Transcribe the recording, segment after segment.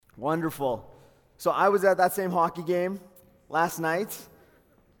Wonderful. So I was at that same hockey game last night.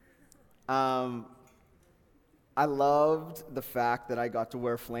 I loved the fact that I got to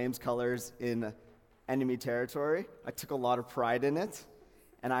wear Flames colors in enemy territory. I took a lot of pride in it,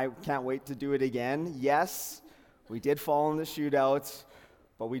 and I can't wait to do it again. Yes, we did fall in the shootout,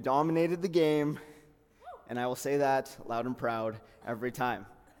 but we dominated the game, and I will say that loud and proud every time.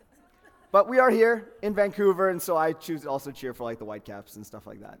 But we are here in Vancouver, and so I choose to also cheer for like the Whitecaps and stuff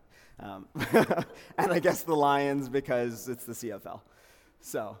like that. And I guess the Lions because it's the CFL.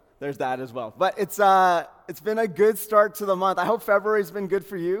 So there's that as well. But it's been a good start to the month. I hope February's been good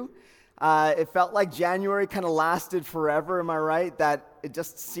for you. It felt like January kind of lasted forever, am I right? That it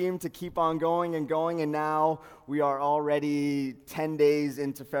just seemed to keep on going, and now we are already 10 days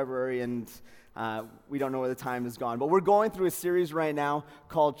into February, and we don't know where the time has gone. But we're going through a series right now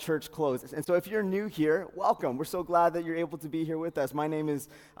called Church Close. And so if you're new here, welcome. We're so glad that you're able to be here with us. My name is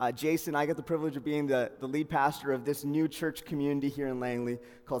Jason. I get the privilege of being the lead pastor of this new church community here in Langley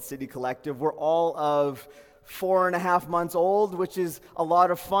called City Collective. We're all of 4.5 months old, which is a lot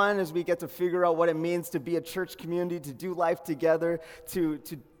of fun as we get to figure out what it means to be a church community, to do life together, to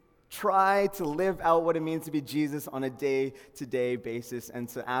try to live out what it means to be Jesus on a day-to-day basis, and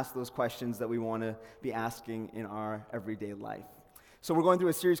to ask those questions that we want to be asking in our everyday life. So we're going through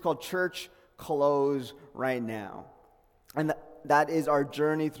a series called Church Close right now. And that is our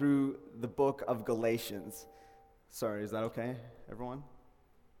journey through the book of Galatians. Sorry, is that okay, everyone?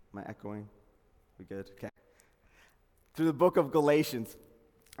 Am I echoing? We good? Okay. Through the book of Galatians.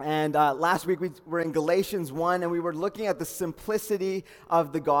 And last week we were in Galatians 1, and we were looking at the simplicity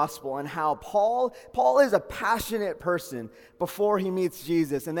of the gospel and how Paul is a passionate person before he meets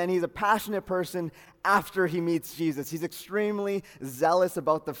Jesus, and then he's a passionate person after he meets Jesus. He's extremely zealous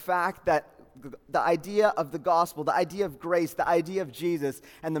about the fact that the idea of the gospel, the idea of grace, the idea of Jesus,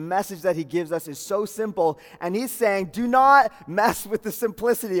 and the message that he gives us is so simple, and he's saying, do not mess with the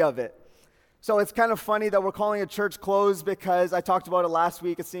simplicity of it. So it's kind of funny that we're calling it Church Close because I talked about it last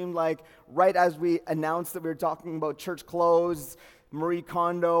week. It seemed like right as we announced that we were talking about Church Close, Marie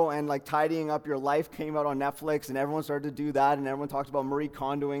Kondo and like tidying up your life came out on Netflix, and everyone started to do that, and everyone talked about Marie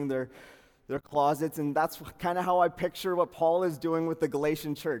Kondoing their closets, and that's kind of how I picture what Paul is doing with the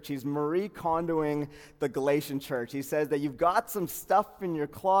Galatian church. He's Marie Kondoing the Galatian church. He says that you've got some stuff in your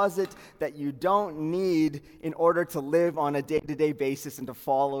closet that you don't need in order to live on a day-to-day basis and to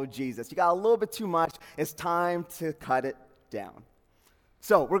follow Jesus. You got a little bit too much. It's time to cut it down.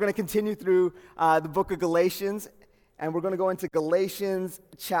 So we're going to continue through the book of Galatians, and we're going to go into Galatians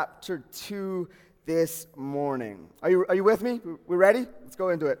chapter 2 this morning. Are you with me? We ready? Let's go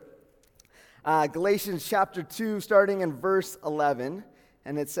into it. Galatians chapter 2, starting in verse 11,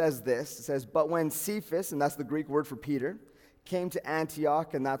 and it says this. It says, but when Cephas, and that's the Greek word for Peter, came to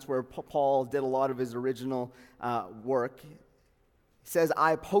Antioch, and that's where Paul did a lot of his original work, he says,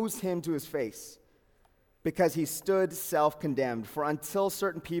 I opposed him to his face, because he stood self-condemned. For until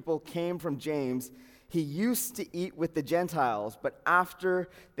certain people came from James, he used to eat with the Gentiles, but after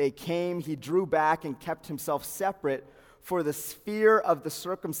they came, he drew back and kept himself separate for the sphere of the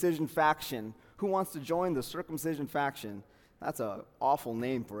circumcision faction. Who wants to join the circumcision faction? That's an awful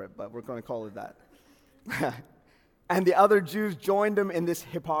name for it, but we're going to call it that. And the other Jews joined him in this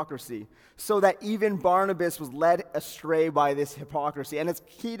hypocrisy, so that even Barnabas was led astray by this hypocrisy. And it's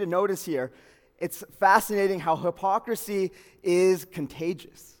key to notice here, it's fascinating how hypocrisy is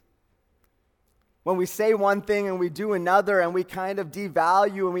contagious. When we say one thing and we do another, and we kind of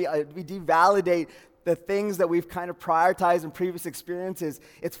devalue and we devalidate the things that we've kind of prioritized in previous experiences,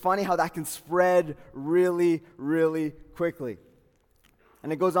 it's funny how that can spread really, really quickly.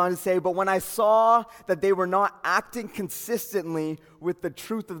 And it goes on to say, but when I saw that they were not acting consistently with the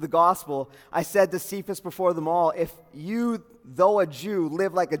truth of the gospel, I said to Cephas before them all, if you, though a Jew,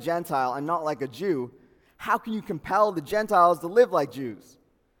 live like a Gentile and not like a Jew, how can you compel the Gentiles to live like Jews?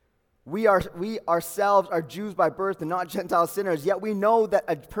 We ourselves are Jews by birth and not Gentile sinners, yet we know that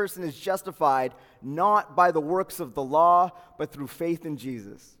a person is justified not by the works of the law, but through faith in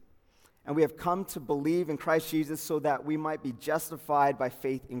Jesus. And we have come to believe in Christ Jesus so that we might be justified by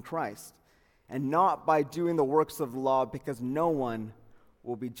faith in Christ, and not by doing the works of the law, because no one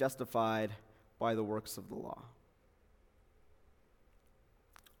will be justified by the works of the law.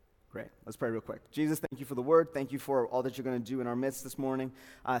 Great. Let's pray real quick. Jesus, thank you for the word. Thank you for all that you're going to do in our midst this morning.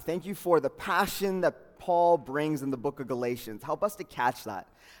 Thank you for the passion that Paul brings in the book of Galatians. Help us to catch that.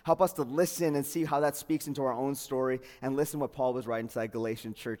 Help us to listen and see how that speaks into our own story, and listen what Paul was writing to that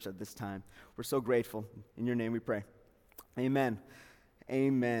Galatian church at this time. We're so grateful. In your name we pray. Amen.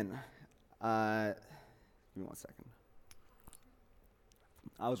 Amen. Give me 1 second.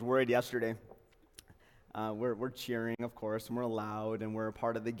 I was worried yesterday. We're cheering, of course, and we're loud, and we're a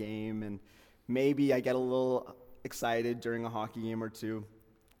part of the game, and maybe I get a little excited during a hockey game or two,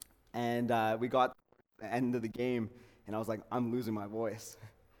 and we got to the end of the game, and I was like, I'm losing my voice,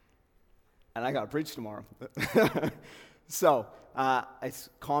 and I got to preach tomorrow. So I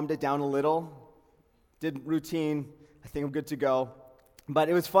calmed it down a little, did routine. I think I'm good to go. But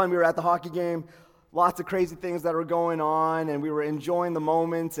it was fun. We were at the hockey game, lots of crazy things that were going on, and we were enjoying the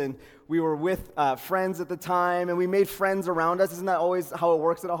moment, and we were with friends at the time, and we made friends around us. Isn't that always how it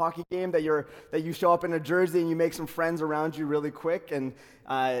works at a hockey game, that you show up in a jersey and you make some friends around you really quick, and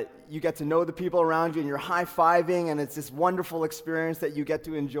you get to know the people around you, and you're high-fiving, and it's this wonderful experience that you get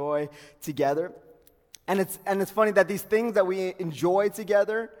to enjoy together. And it's funny that these things that we enjoy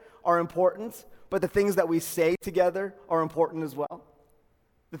together are important, but the things that we say together are important as well.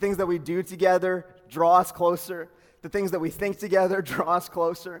 The things that we do together draw us closer. The things that we think together draw us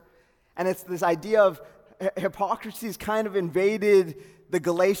closer. And it's this idea of hypocrisy has kind of invaded the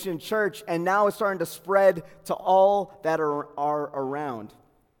Galatian church, and now it's starting to spread to all that are around.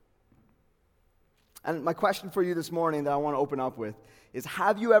 And my question for you this morning that I want to open up with is,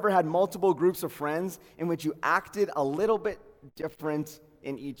 have you ever had multiple groups of friends in which you acted a little bit different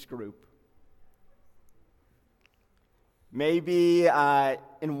in each group? Maybe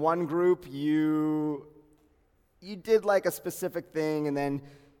in one group you did like a specific thing, and then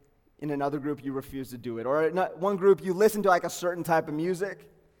in another group you refused to do it. Or in one group you listened to like a certain type of music,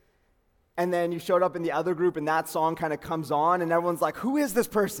 and then you showed up in the other group and that song kind of comes on and everyone's like, who is this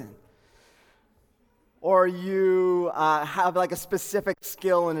person? Or you have like a specific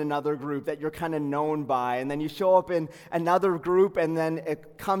skill in another group that you're kind of known by, and then you show up in another group and then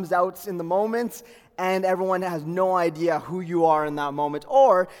it comes out in the moment and everyone has no idea who you are in that moment.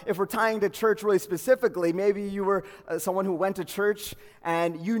 Or if we're tying to church really specifically, maybe you were someone who went to church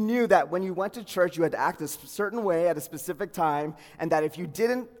and you knew that when you went to church you had to act a certain way at a specific time, and that if you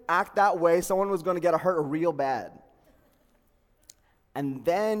didn't act that way, someone was going to get hurt real bad. And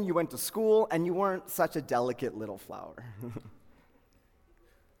then you went to school and you weren't such a delicate little flower.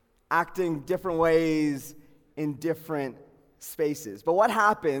 Acting different ways in different spaces. But what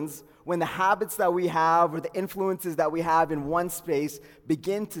happens when the habits that we have or the influences that we have in one space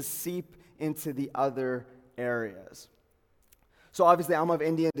begin to seep into the other areas? So obviously I'm of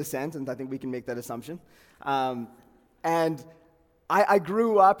Indian descent, and I think we can make that assumption. And I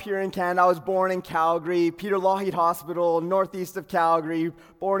grew up here in Canada. I was born in Calgary, Peter Lougheed Hospital, northeast of Calgary,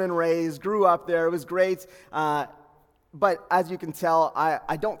 born and raised, grew up there. It was great. But as you can tell,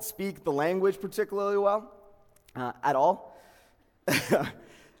 I don't speak the language particularly well at all.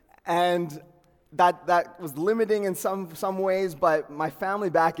 And that was limiting in some ways, but my family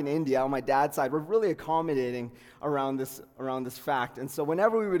back in India, on my dad's side, were really accommodating around this fact. And so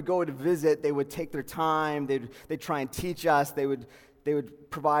whenever we would go to visit, they would take their time, they'd try and teach us, they would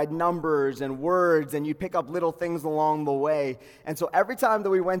provide numbers and words, and you'd pick up little things along the way. And so every time that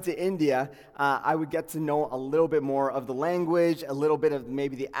we went to India, I would get to know a little bit more of the language, a little bit of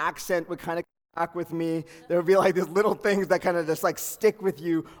maybe the accent would kind of back with me. There would be like these little things that kind of just like stick with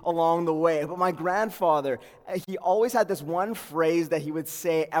you along the way. But my grandfather, he always had this one phrase that he would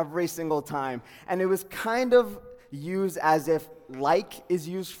say every single time. And it was kind of used as if like is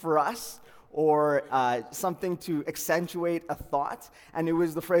used for us, or something to accentuate a thought. And it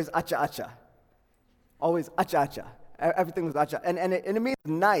was the phrase acha acha. Always acha acha. Everything was acha. And it means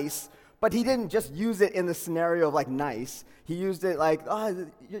nice. But he didn't just use it in the scenario of like nice. He used it like, oh,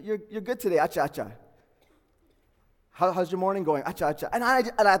 you're good today, acha acha. How's your morning going? Acha acha. And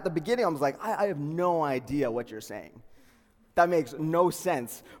at the beginning I was like, I have no idea what you're saying. That makes no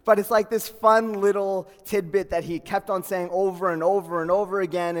sense. But it's like this fun little tidbit that he kept on saying over and over and over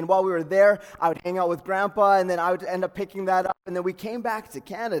again. And while we were there, I would hang out with Grandpa, and then I would end up picking that up. And then we came back to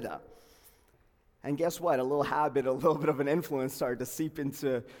Canada. And guess what? A little habit, a little bit of an influence started to seep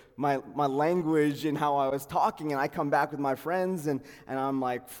into my language and how I was talking. And I come back with my friends, and I'm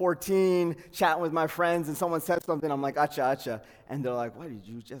like 14, chatting with my friends, and someone says something, I'm like, acha, acha. And they're like, what did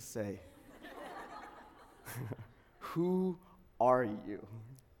you just say? Who are you?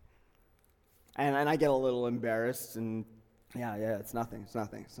 And I get a little embarrassed, and yeah, it's nothing.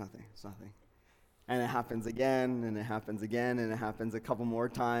 And it happens again, and it happens again, and it happens a couple more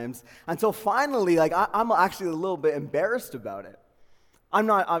times, until finally, like, I'm actually a little bit embarrassed about it. I'm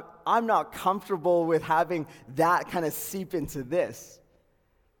not comfortable with having that kind of seep into this,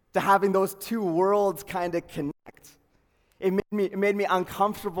 to having those two worlds kind of connect. It made me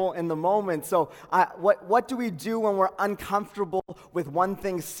uncomfortable in the moment. So what do we do when we're uncomfortable with one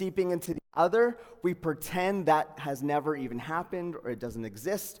thing seeping into the other, we pretend that has never even happened or it doesn't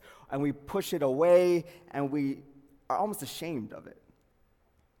exist, and we push it away, and we are almost ashamed of it.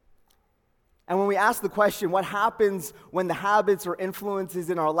 And when we ask the question, what happens when the habits or influences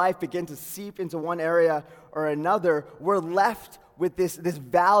in our life begin to seep into one area or another, we're left with this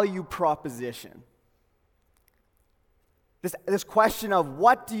value proposition. This question of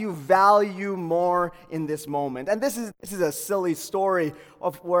what do you value more in this moment? And this is a silly story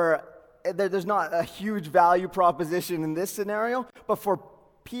of where there's not a huge value proposition in this scenario, but for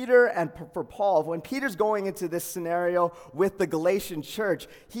Peter and for Paul, when Peter's going into this scenario with the Galatian church,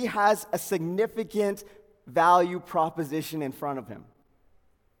 he has a significant value proposition in front of him.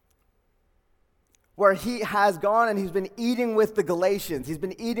 Where he has gone and he's been eating with the Galatians, he's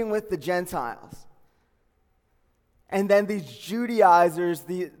been eating with the Gentiles. And then these Judaizers,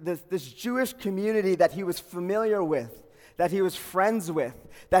 this Jewish community that he was familiar with, that he was friends with,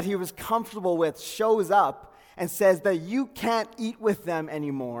 that he was comfortable with, shows up and says that you can't eat with them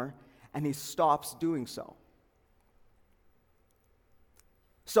anymore, and he stops doing so.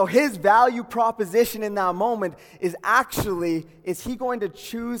 So his value proposition in that moment is he going to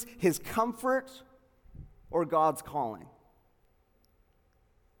choose his comfort or God's calling?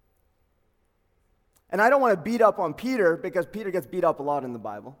 And I don't want to beat up on Peter, because Peter gets beat up a lot in the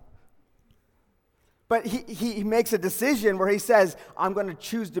Bible. But he makes a decision where he says, I'm going to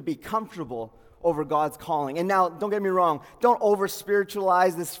choose to be comfortable over God's calling. And now, don't get me wrong, don't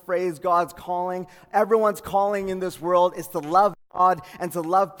over-spiritualize this phrase, God's calling. Everyone's calling in this world is to love God and to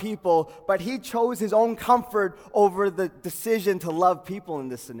love people, but he chose his own comfort over the decision to love people in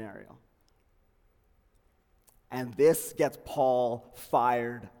this scenario. And this gets Paul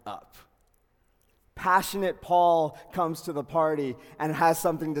fired up. Passionate Paul comes to the party and has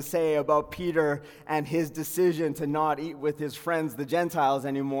something to say about Peter and his decision to not eat with his friends, the Gentiles,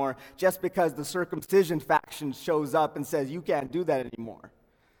 anymore, just because the circumcision faction shows up and says, you can't do that anymore.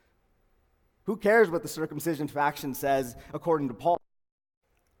 Who cares what the circumcision faction says, according to Paul?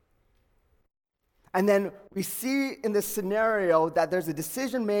 And then we see in this scenario that there's a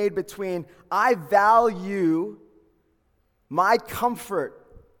decision made between, I value my comfort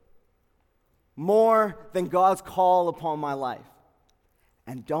more than God's call upon my life.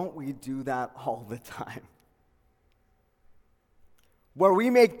 And don't we do that all the time? Where we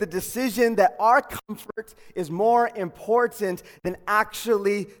make the decision that our comfort is more important than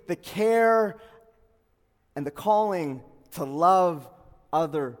actually the care and the calling to love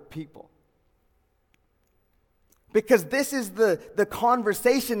other people. Because this is the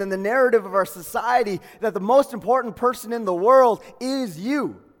conversation and the narrative of our society, that the most important person in the world is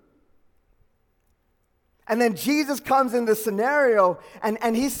you. And then Jesus comes in this scenario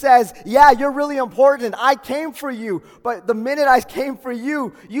and he says, yeah, you're really important. I came for you. But the minute I came for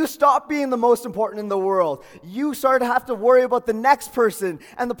you, you stopped being the most important in the world. You started to have to worry about the next person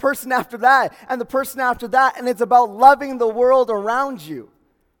and the person after that and the person after that. And it's about loving the world around you.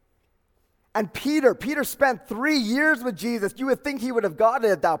 And Peter spent 3 years with Jesus. You would think he would have got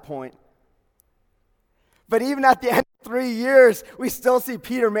it at that point. But even at the end of 3 years, we still see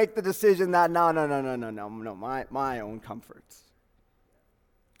Peter make the decision that no, my own comfort.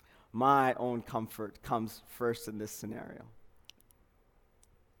 My own comfort comes first in this scenario.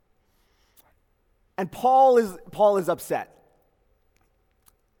 And Paul is upset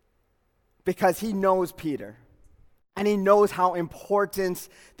because he knows Peter. And he knows how important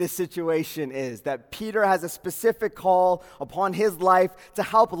this situation is, that Peter has a specific call upon his life to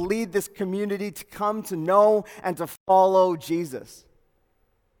help lead this community to come to know and to follow Jesus.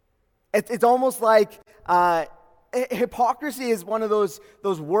 It's almost like hypocrisy is one of those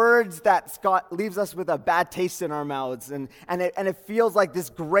words that leaves us with a bad taste in our mouths, and it feels like this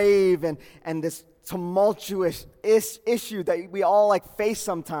grave and this tumultuous issue that we all face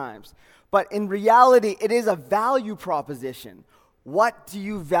sometimes. But in reality, it is a value proposition. What do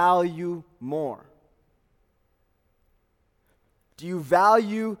you value more? Do you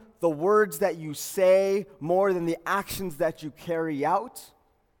value the words that you say more than the actions that you carry out?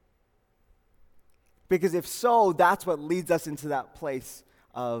 Because if so, that's what leads us into that place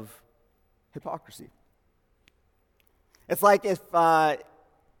of hypocrisy. It's like if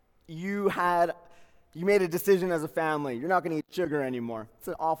you made a decision as a family. You're not going to eat sugar anymore. It's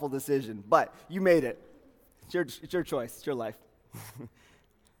an awful decision, but you made it. It's your choice. It's your life.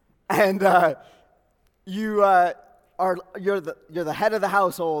 And you're the head of the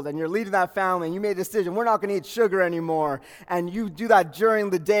household, and you're leading that family, and you made a decision. We're not going to eat sugar anymore. And you do that during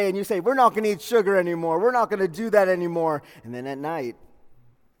the day, and you say, we're not going to eat sugar anymore. We're not going to do that anymore. And then at night,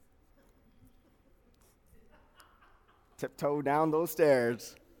 tiptoe down those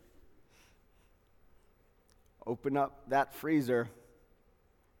stairs. open up that freezer.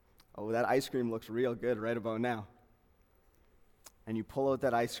 Oh, that ice cream looks real good right about now. And you pull out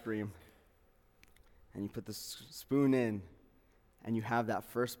that ice cream, and you put the spoon in, and you have that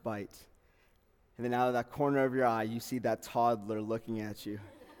first bite. And then out of that corner of your eye, you see that toddler looking at you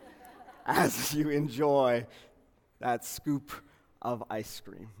as you enjoy that scoop of ice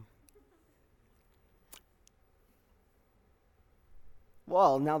cream.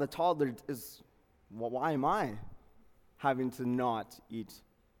 Well, now the toddler is, well, why am I having to not eat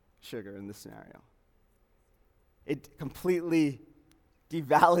sugar in this scenario? It completely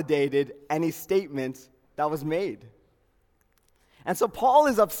devalidated any statement that was made. And so Paul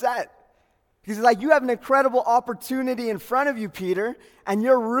is upset. He's like, you have an incredible opportunity in front of you, Peter, and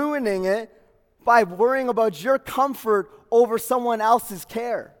you're ruining it by worrying about your comfort over someone else's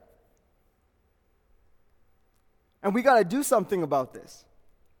care. And we got to do something about this.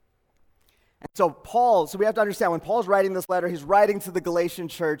 And so we have to understand, when Paul's writing this letter, he's writing to the Galatian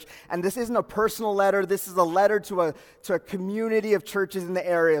church, and this isn't a personal letter, this is a letter to a community of churches in the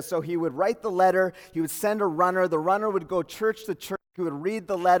area. So he would write the letter, he would send a runner, the runner would go church to church, he would read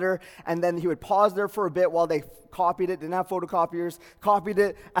the letter, and then he would pause there for a bit while they copied it, didn't have photocopiers, copied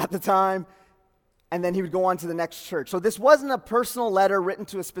it at the time, and then he would go on to the next church. So this wasn't a personal letter written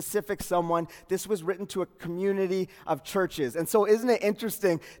to a specific someone. This was written to a community of churches. And so isn't it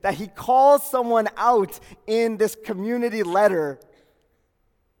interesting that he calls someone out in this community letter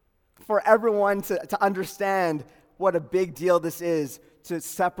for everyone to understand what a big deal this is to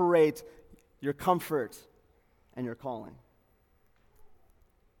separate your comfort and your calling.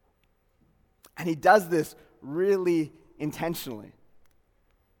 And he does this really intentionally.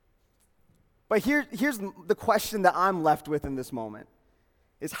 But here's the question that I'm left with in this moment,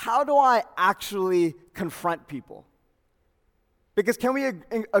 is how do I actually confront people? Because can we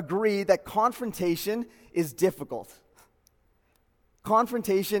agree that confrontation is difficult?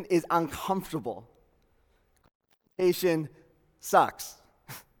 Confrontation is uncomfortable. Confrontation sucks.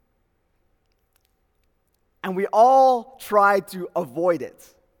 And we all try to avoid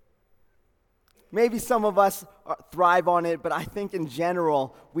it. Maybe some of us thrive on it, but I think in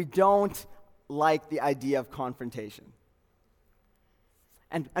general, we don't like the idea of confrontation.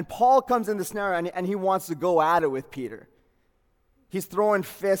 And Paul comes in the scenario and he wants to go at it with Peter. He's throwing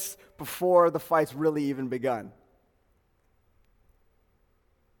fists before the fight's really even begun.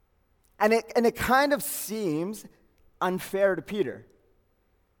 And it kind of seems unfair to Peter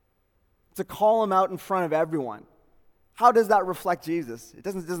to call him out in front of everyone. How does that reflect Jesus? It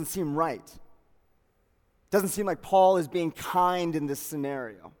doesn't seem right. It doesn't seem like Paul is being kind in this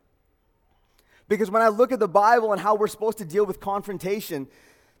scenario. Because when I look at the Bible and how we're supposed to deal with confrontation,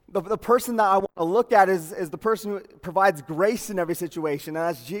 the person that I want to look at is the person who provides grace in every situation, and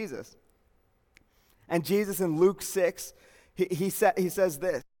that's Jesus. And Jesus in Luke 6, he says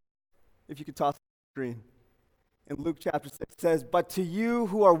this. If you could toss the screen. In Luke chapter 6, it says, "But to you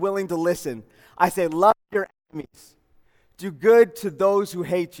who are willing to listen, I say, love your enemies. Do good to those who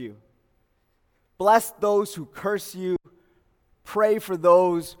hate you. Bless those who curse you. Pray for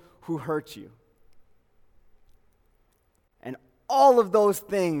those who hurt you." And all of those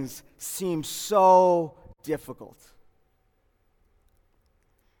things seem so difficult.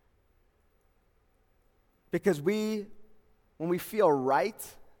 Because when we feel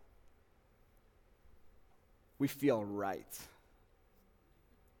right, we feel right.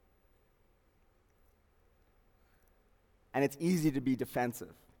 And it's easy to be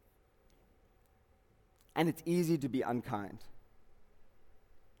defensive. And it's easy to be unkind.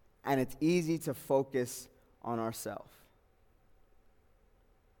 And it's easy to focus on ourselves.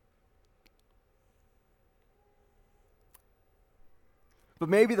 But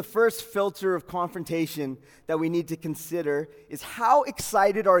maybe the first filter of confrontation that we need to consider is, how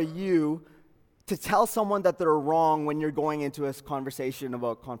excited are you to tell someone that they're wrong when you're going into a conversation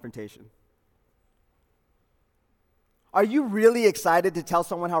about confrontation? Are you really excited to tell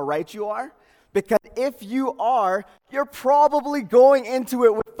someone how right you are? Because if you are, you're probably going into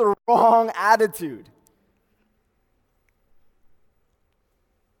it with the wrong attitude.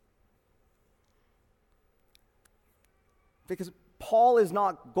 Because Paul is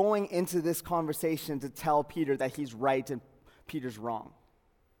not going into this conversation to tell Peter that he's right and Peter's wrong.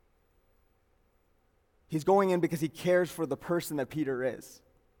 He's going in because he cares for the person that Peter is.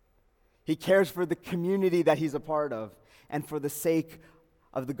 He cares for the community that he's a part of, and for the sake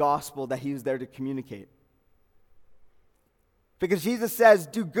of the gospel that he was there to communicate. Because Jesus says,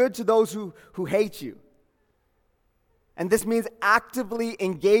 do good to those who hate you. And this means actively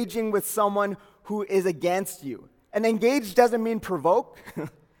engaging with someone who is against you. And engage doesn't mean provoke.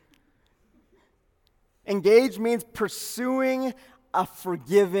 Engage means pursuing a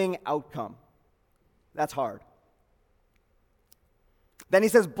forgiving outcome. That's hard. Then he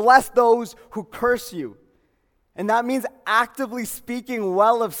says, bless those who curse you. And that means actively speaking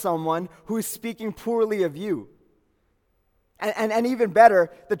well of someone who is speaking poorly of you. And even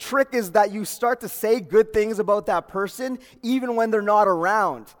better, the trick is that you start to say good things about that person even when they're not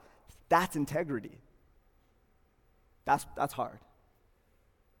around. That's integrity. That's hard.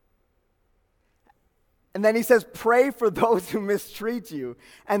 And then he says, pray for those who mistreat you.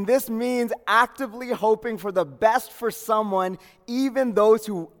 And this means actively hoping for the best for someone, even those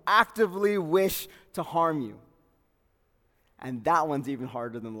who actively wish to harm you. And that one's even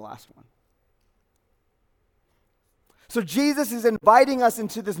harder than the last one. So Jesus is inviting us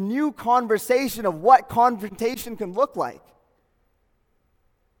into this new conversation of what confrontation can look like.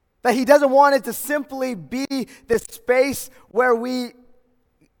 That he doesn't want it to simply be this space where we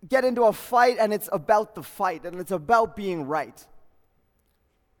get into a fight and it's about the fight and it's about being right.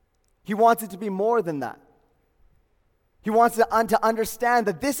 He wants it to be more than that. He wants to understand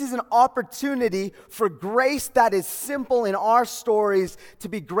that this is an opportunity for grace that is simple in our stories to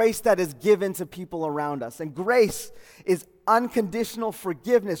be grace that is given to people around us. And grace is unconditional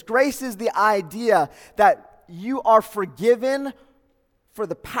forgiveness. Grace is the idea that you are forgiven for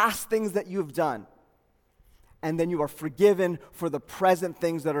the past things that you've done. And then you are forgiven for the present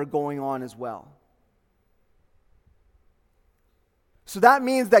things that are going on as well. So that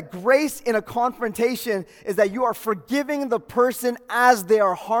means that grace in a confrontation is that you are forgiving the person as they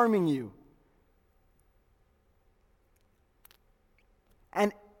are harming you.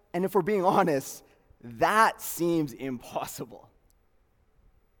 And if we're being honest, that seems impossible.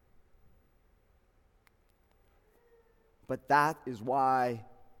 But that is why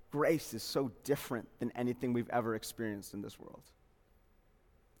grace is so different than anything we've ever experienced in this world.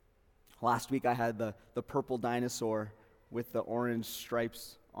 Last week I had the purple dinosaur with the orange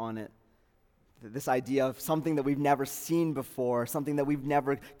stripes on it. This idea of something that we've never seen before, something that we've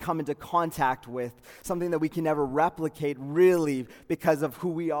never come into contact with, something that we can never replicate really because of who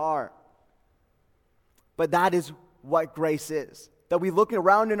we are. But that is what grace is. That we look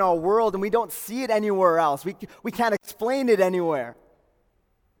around in our world and we don't see it anywhere else. We can't explain it anywhere.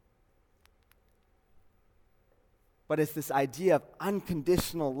 But it's this idea of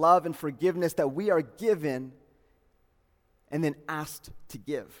unconditional love and forgiveness that we are given and then asked to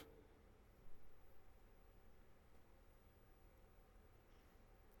give.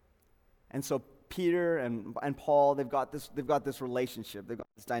 And so Peter and Paul, they've got this relationship, they've got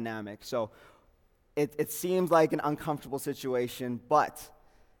this dynamic. So it seems like an uncomfortable situation, but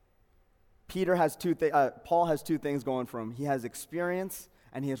Paul has two things going for him. He has experience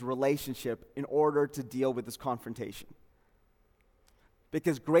and he has relationship in order to deal with this confrontation.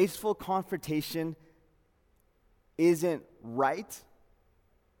 Because graceful confrontation isn't right,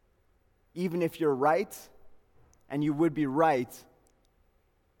 even if you're right, and you would be right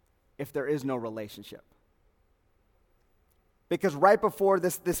if there is no relationship. Because right before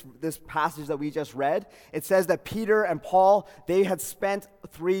this passage that we just read, it says that Peter and Paul, they had spent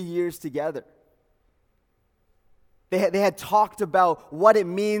 3 years together. They had talked about what it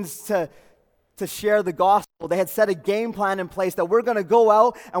means to share the gospel. They had set a game plan in place that we're going to go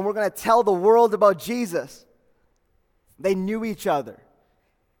out and we're going to tell the world about Jesus. They knew each other.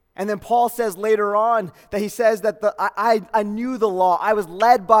 And then Paul says later on that he says that I knew the law. I was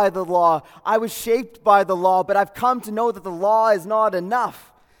led by the law. I was shaped by the law. But I've come to know that the law is not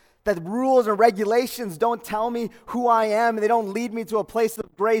enough. That rules and regulations don't tell me who I am. They don't lead me to a place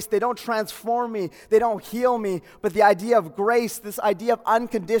of grace. They don't transform me. They don't heal me. But the idea of grace, this idea of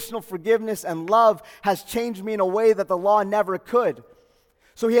unconditional forgiveness and love has changed me in a way that the law never could.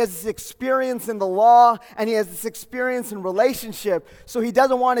 So he has this experience in the law, and he has this experience in relationship. So he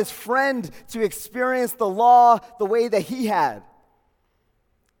doesn't want his friend to experience the law the way that he had.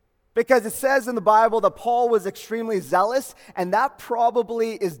 Because it says in the Bible that Paul was extremely zealous, and that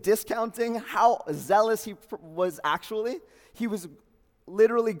probably is discounting how zealous he was actually. He was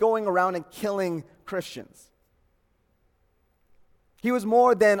literally going around and killing Christians. He was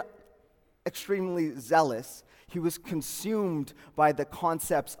more than extremely zealous. He was consumed by the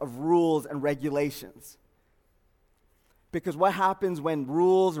concepts of rules and regulations. Because what happens when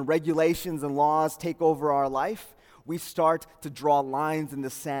rules and regulations and laws take over our life? We start to draw lines in the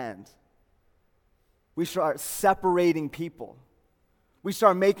sand. We start separating people. We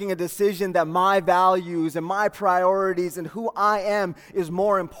start making a decision that my values and my priorities and who I am is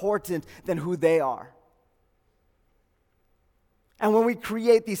more important than who they are. And when we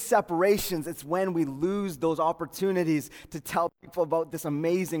create these separations, it's when we lose those opportunities to tell people about this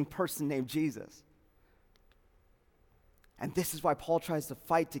amazing person named Jesus. And this is why Paul tries to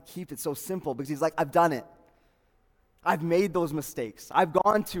fight to keep it so simple, because he's like, I've done it. I've made those mistakes. I've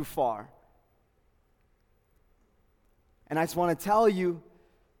gone too far. And I just want to tell you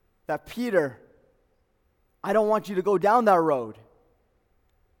that, Peter, I don't want you to go down that road.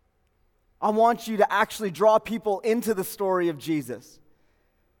 I want you to actually draw people into the story of Jesus.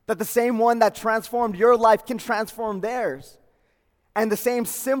 That the same one that transformed your life can transform theirs. And the same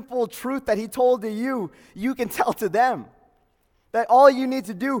simple truth that he told to you, you can tell to them. That all you need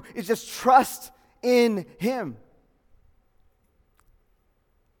to do is just trust in him.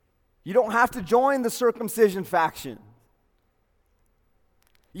 You don't have to join the circumcision faction.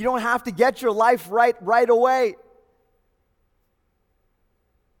 You don't have to get your life right away.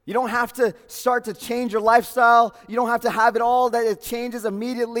 You don't have to start to change your lifestyle. You don't have to have it all that it changes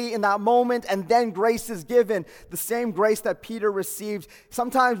immediately in that moment, and then grace is given. The same grace that Peter received.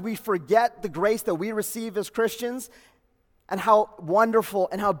 Sometimes we forget the grace that we receive as Christians and how wonderful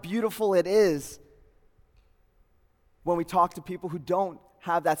and how beautiful it is when we talk to people who don't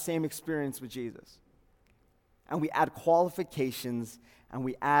have that same experience with Jesus. And we add qualifications and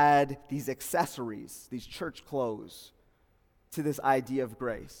we add these accessories, these church clothes, to this idea of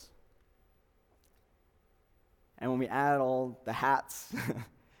grace. And when we add all the hats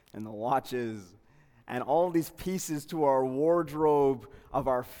and the watches and all these pieces to our wardrobe of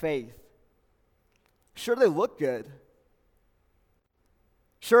our faith, sure, they look good.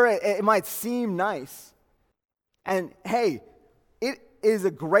 Sure, it might seem nice. And hey, it is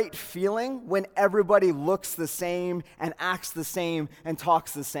a great feeling when everybody looks the same and acts the same and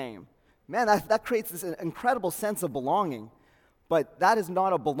talks the same. Man, that creates this incredible sense of belonging. But that is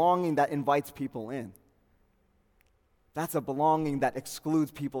not a belonging that invites people in. That's a belonging that excludes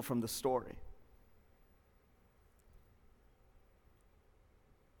people from the story.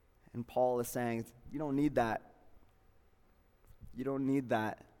 And Paul is saying, you don't need that. You don't need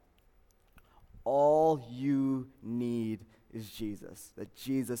that. All you need is Jesus. That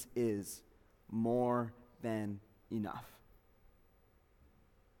Jesus is more than enough.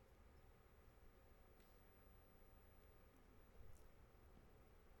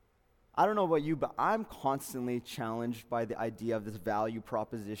 I don't know about you, but I'm constantly challenged by the idea of this value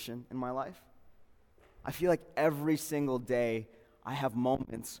proposition in my life. I feel like every single day I have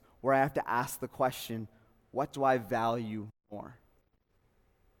moments where I have to ask the question, what do I value more?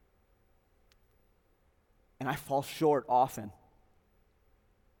 And I fall short often.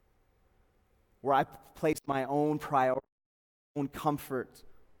 Where I place my own priority, own comfort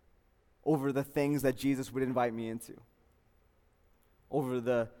over the things that Jesus would invite me into. Over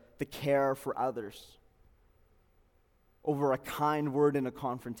the care for others, over a kind word in a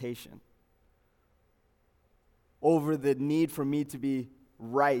confrontation, over the need for me to be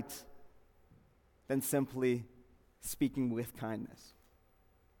right than simply speaking with kindness.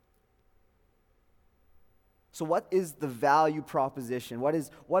 So what is the value proposition?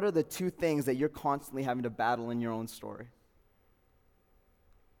 What are the two things that you're constantly having to battle in your own story?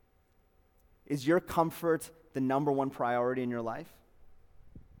 Is your comfort the number one priority in your life?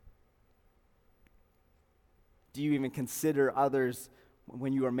 Do you even consider others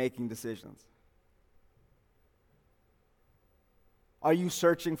when you are making decisions? Are you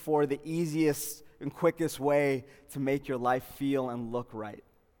searching for the easiest and quickest way to make your life feel and look right?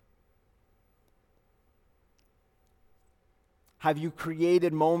 Have you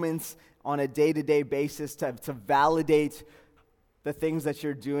created moments on a day-to-day basis to validate the things that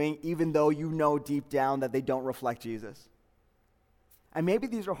you're doing, even though you know deep down that they don't reflect Jesus? And maybe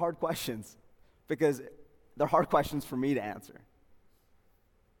these are hard questions, because they're hard questions for me to answer.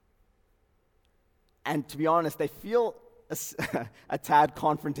 And to be honest, they feel a tad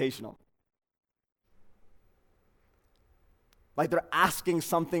confrontational. Like they're asking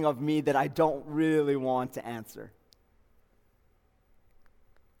something of me that I don't really want to answer.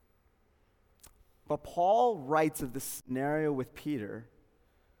 But Paul writes of this scenario with Peter,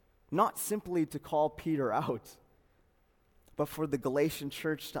 not simply to call Peter out, but for the Galatian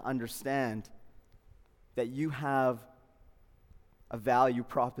church to understand that you have a value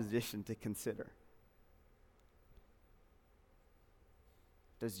proposition to consider.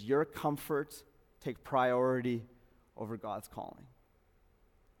 Does your comfort take priority over God's calling?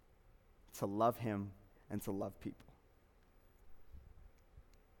 To love him and to love people.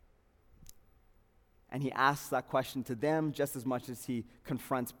 And he asks that question to them just as much as he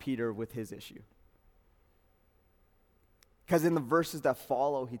confronts Peter with his issue. Because in the verses that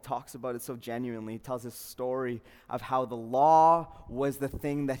follow, he talks about it so genuinely. He tells his story of how the law was the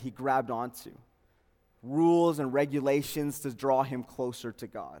thing that he grabbed onto. Rules and regulations to draw him closer to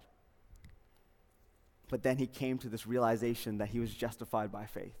God. But then he came to this realization that he was justified by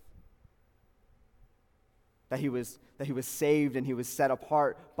faith. That he was saved and he was set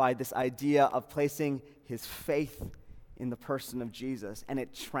apart by this idea of placing his faith in the person of Jesus, and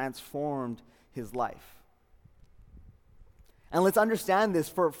it transformed his life. And let's understand this.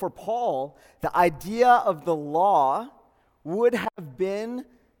 For Paul, the idea of the law would have been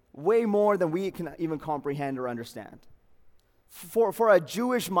way more than we can even comprehend or understand. For a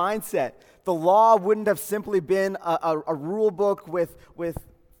Jewish mindset, the law wouldn't have simply been a rule book with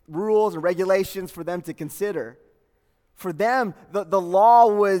rules and regulations for them to consider. For them, the law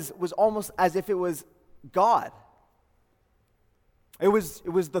was almost as if it was God. It was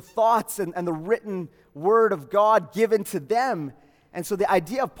the thoughts and the written word of God given to them. And so the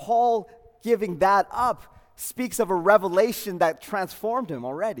idea of Paul giving that up speaks of a revelation that transformed him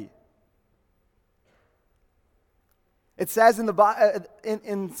already. It says in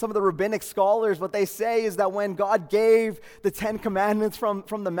some of the rabbinic scholars, what they say is that when God gave the 10 Commandments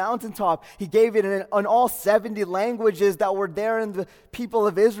from the mountaintop, he gave it in all 70 languages that were there in the people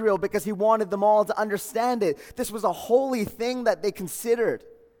of Israel because he wanted them all to understand it. This was a holy thing that they considered.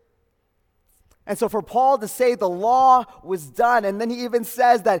 And so for Paul to say the law was done, and then he even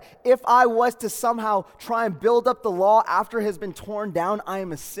says that if I was to somehow try and build up the law after it has been torn down, I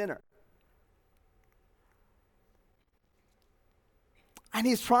am a sinner. And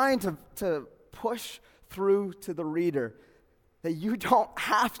he's trying to push through to the reader that you don't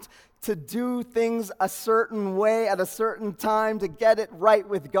have to do things a certain way at a certain time to get it right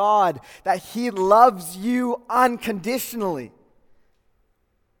with God, that he loves you unconditionally.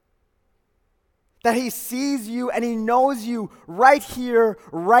 That he sees you and he knows you right here,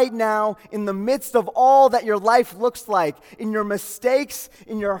 right now, in the midst of all that your life looks like, in your mistakes,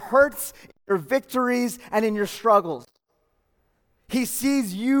 in your hurts, in your victories, and in your struggles. He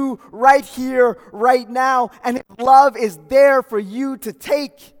sees you right here, right now, and his love is there for you to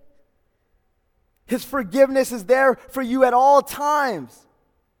take. His forgiveness is there for you at all times.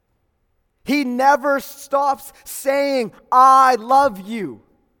 He never stops saying, I love you.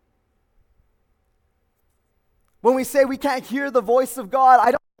 When we say we can't hear the voice of God,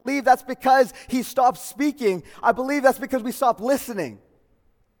 I don't believe that's because he stopped speaking. I believe that's because we stopped listening.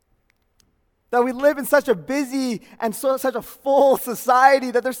 That we live in such a busy and such a full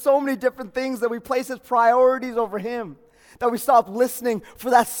society that there's so many different things that we place as priorities over him. That we stop listening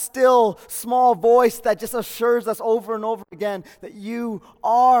for that still, small voice that just assures us over and over again that you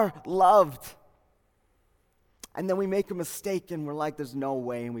are loved. And then we make a mistake and we're like, there's no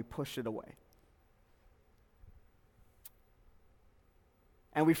way, and we push it away.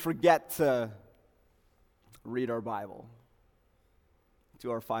 And we forget to read our Bible. Do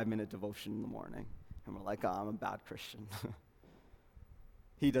our 5-minute devotion in the morning. And we're like, I'm a bad Christian.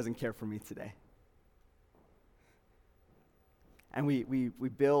 He doesn't care for me today. And we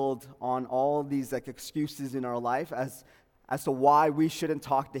build on all these excuses in our life as to why we shouldn't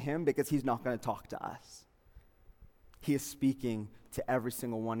talk to him, because he's not going to talk to us. He is speaking to every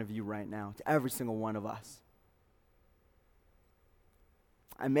single one of you right now, to every single one of us.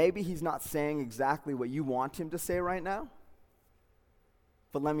 And maybe he's not saying exactly what you want him to say right now.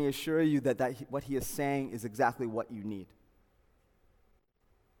 But let me assure you that what he is saying is exactly what you need.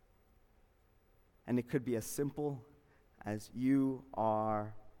 And it could be as simple as you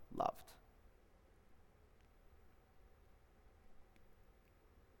are loved.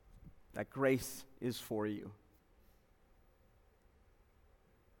 That grace is for you.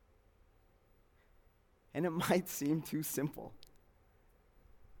 And it might seem too simple.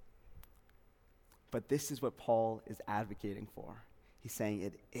 But this is what Paul is advocating for. He's saying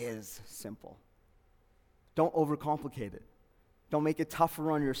it is simple. Don't overcomplicate it. Don't make it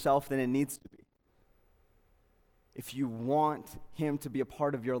tougher on yourself than it needs to be. If you want him to be a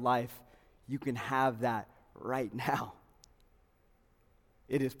part of your life, you can have that right now.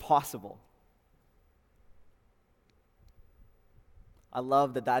 It is possible. I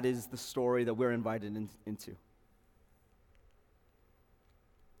love that is the story that we're invited into.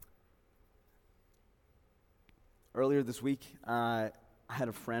 Earlier this week, I had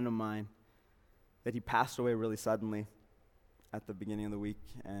a friend of mine that he passed away really suddenly at the beginning of the week,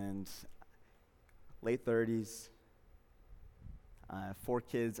 and late 30s, 4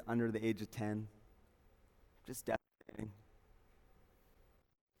 kids under the age of 10. Just devastating.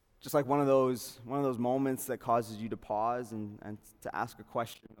 Just like one of those moments that causes you to pause and to ask a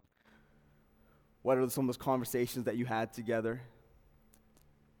question. What are some of those conversations that you had together?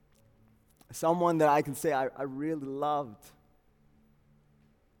 Someone that I can say I really loved.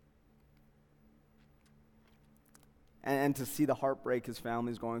 And to see the heartbreak his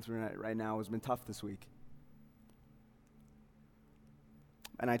family's going through right now has been tough this week.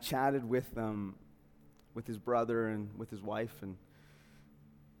 And I chatted with his brother and with his wife, and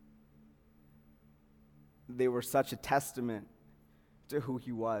they were such a testament to who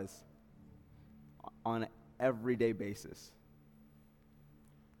he was on an everyday basis.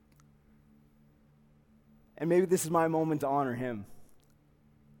 And maybe this is my moment to honor him.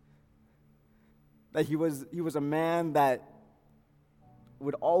 That he was a man that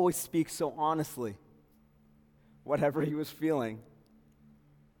would always speak so honestly, whatever he was feeling,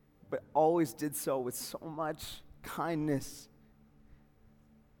 but always did so with so much kindness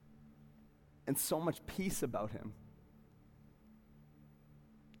and so much peace about him.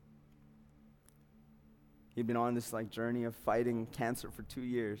 He'd been on this journey of fighting cancer for 2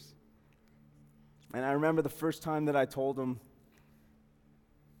 years. And I remember the first time I told him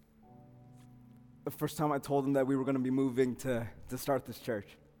that we were going to be moving to start this church.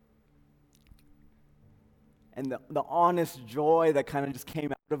 And the honest joy that kind of just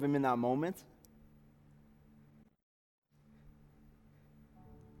came out of him in that moment.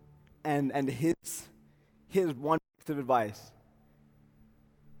 And his one piece of advice.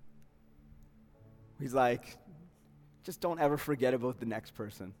 He's like, just don't ever forget about the next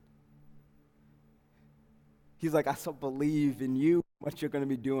person. He's like, I so believe in you, what you're going to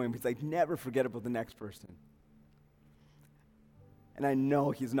be doing. He's like, never forget about the next person. And I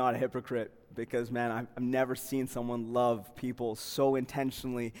know he's not a hypocrite because, man, I've never seen someone love people so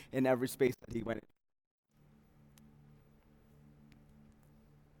intentionally in every space that he went in.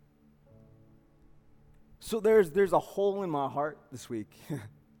 So there's a hole in my heart this week.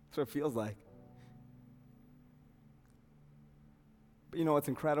 That's what it feels like. But you know what's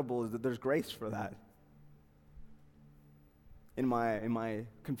incredible is that there's grace for that. In my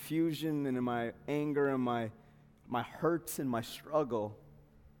confusion and in my anger and my hurts and my struggle,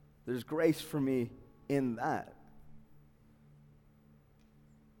 there's grace for me in that.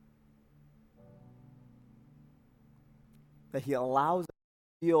 That he allows us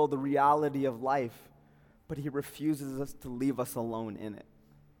to feel the reality of life, but he refuses us to leave us alone in it.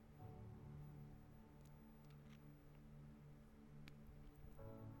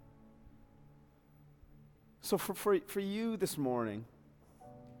 So for you this morning,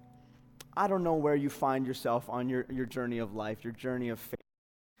 I don't know where you find yourself on your journey of life, your journey of faith.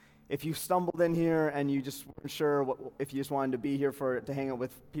 If you stumbled in here and you just weren't sure if you just wanted to be here to hang out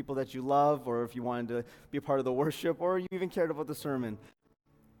with people that you love, or if you wanted to be a part of the worship, or you even cared about the sermon.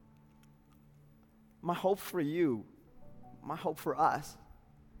 My hope for you, my hope for us,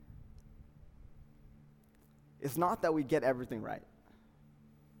 is not that we get everything right.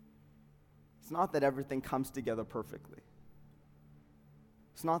 It's not that everything comes together perfectly.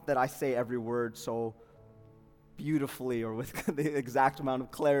 It's not that I say every word so beautifully or with the exact amount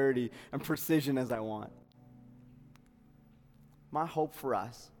of clarity and precision as I want. My hope for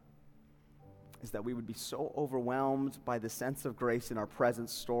us is that we would be so overwhelmed by the sense of grace in our present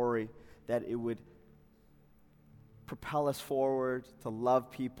story that it would propel us forward to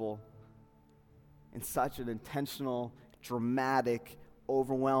love people in such an intentional, dramatic,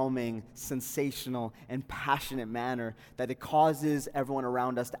 overwhelming, sensational, and passionate manner that it causes everyone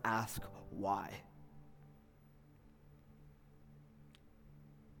around us to ask, why?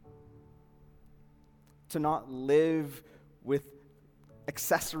 To not live with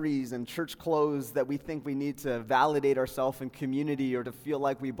accessories and church clothes that we think we need to validate ourselves in community or to feel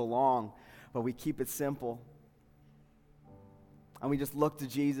like we belong, but we keep it simple. And we just look to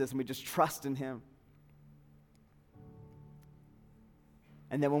Jesus and we just trust in him.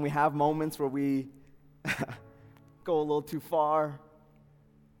 And then when we have moments where we go a little too far,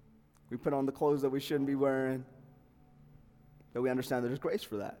 we put on the clothes that we shouldn't be wearing, but we understand that there's grace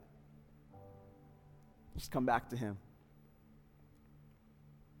for that. Just come back to him.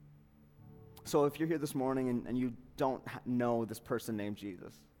 So if you're here this morning and you don't know this person named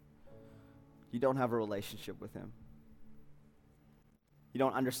Jesus, you don't have a relationship with him, you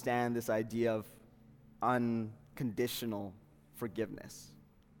don't understand this idea of unconditional forgiveness,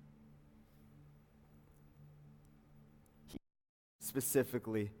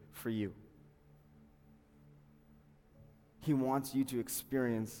 specifically for you. He wants you to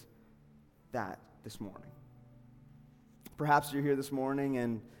experience that this morning. Perhaps you're here this morning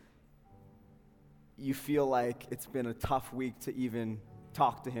and you feel like it's been a tough week to even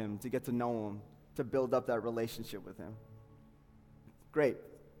talk to him, to get to know him, to build up that relationship with him. Great.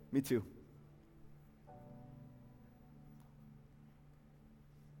 Me too.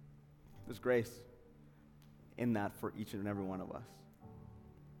 There's grace in that for each and every one of us.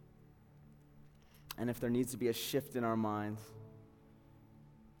 And if there needs to be a shift in our minds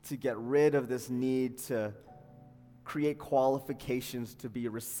to get rid of this need to create qualifications to be a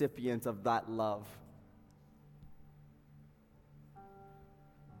recipient of that love.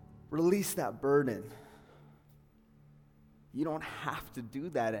 Release that burden. You don't have to do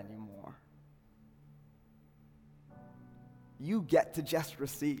that anymore. You get to just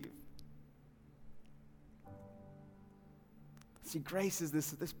receive. See, grace is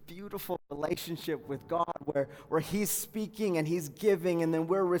this beautiful relationship with God where He's speaking and He's giving and then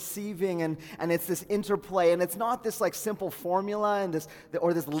we're receiving and it's this interplay, and it's not this like simple formula and this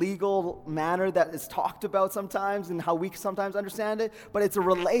legal manner that is talked about sometimes and how we sometimes understand it, but it's a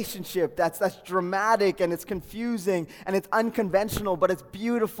relationship that's dramatic and it's confusing and it's unconventional, but it's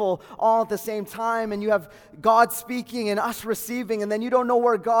beautiful all at the same time, and you have God speaking and us receiving, and then you don't know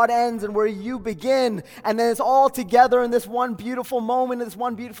where God ends and where you begin, and then it's all together in this one beautiful moment, in this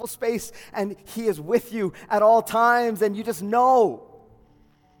one beautiful space, and He is with you at all times, and you just know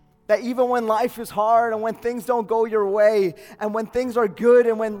that even when life is hard and when things don't go your way and when things are good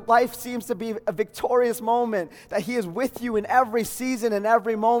and when life seems to be a victorious moment, that He is with you in every season and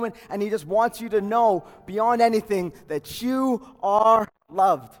every moment, and He just wants you to know beyond anything that you are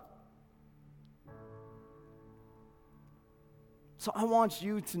loved. So I want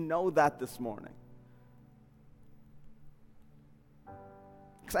you to know that this morning.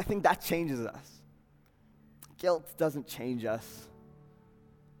 Because I think that changes us. Guilt doesn't change us.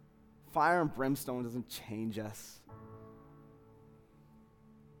 Fire and brimstone doesn't change us.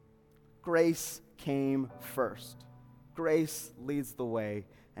 Grace came first. Grace leads the way,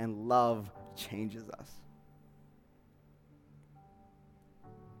 and love changes us.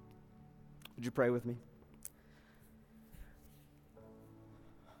 Would you pray with me?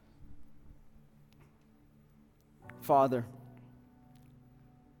 Father,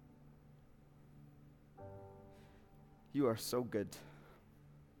 You are so good.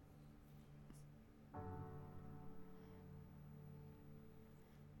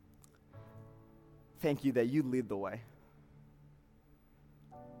 Thank You that You lead the way.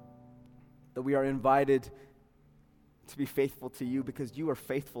 That we are invited to be faithful to You because You are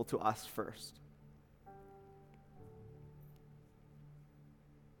faithful to us first.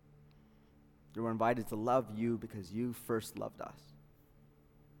 You are invited to love You because You first loved us.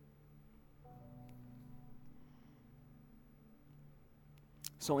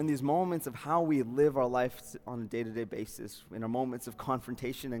 So in these moments of how we live our life on a day-to-day basis, in our moments of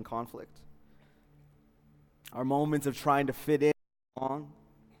confrontation and conflict, our moments of trying to fit in,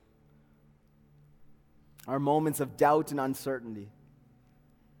 our moments of doubt and uncertainty,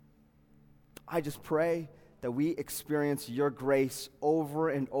 I just pray that we experience Your grace over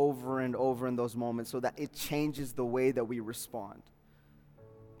and over and over in those moments so that it changes the way that we respond,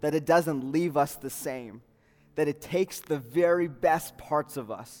 that it doesn't leave us the same, that it takes the very best parts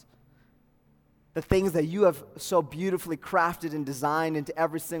of us, the things that You have so beautifully crafted and designed into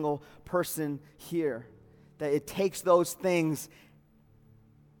every single person here, that it takes those things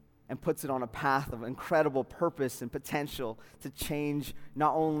and puts it on a path of incredible purpose and potential to change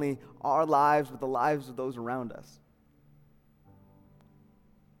not only our lives, but the lives of those around us.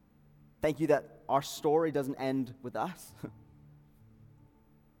 Thank You that our story doesn't end with us.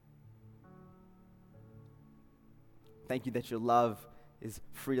 Thank You that Your love is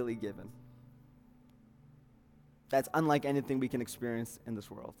freely given. That's unlike anything we can experience in this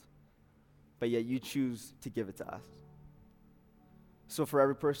world. But yet You choose to give it to us. So for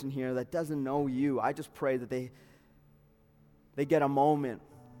every person here that doesn't know You, I just pray that they get a moment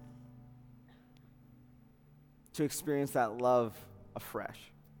to experience that love afresh.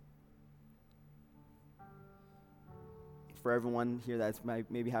 For everyone here that's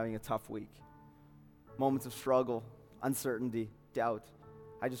maybe having a tough week, moments of struggle, uncertainty, doubt,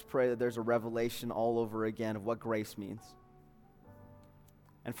 I just pray that there's a revelation all over again of what grace means.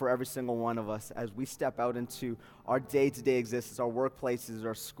 And for every single one of us, as we step out into our day-to-day existence, our workplaces,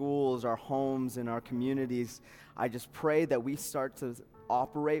 our schools, our homes, and our communities, I just pray that we start to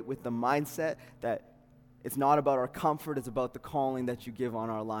operate with the mindset that it's not about our comfort, it's about the calling that You give on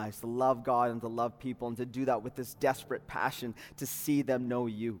our lives, to love God and to love people, and to do that with this desperate passion to see them know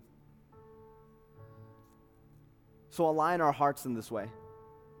You. So align our hearts in this way.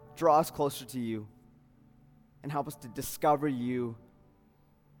 Draw us closer to You and help us to discover You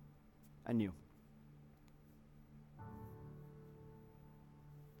anew.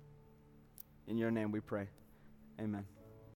 In Your name we pray. Amen.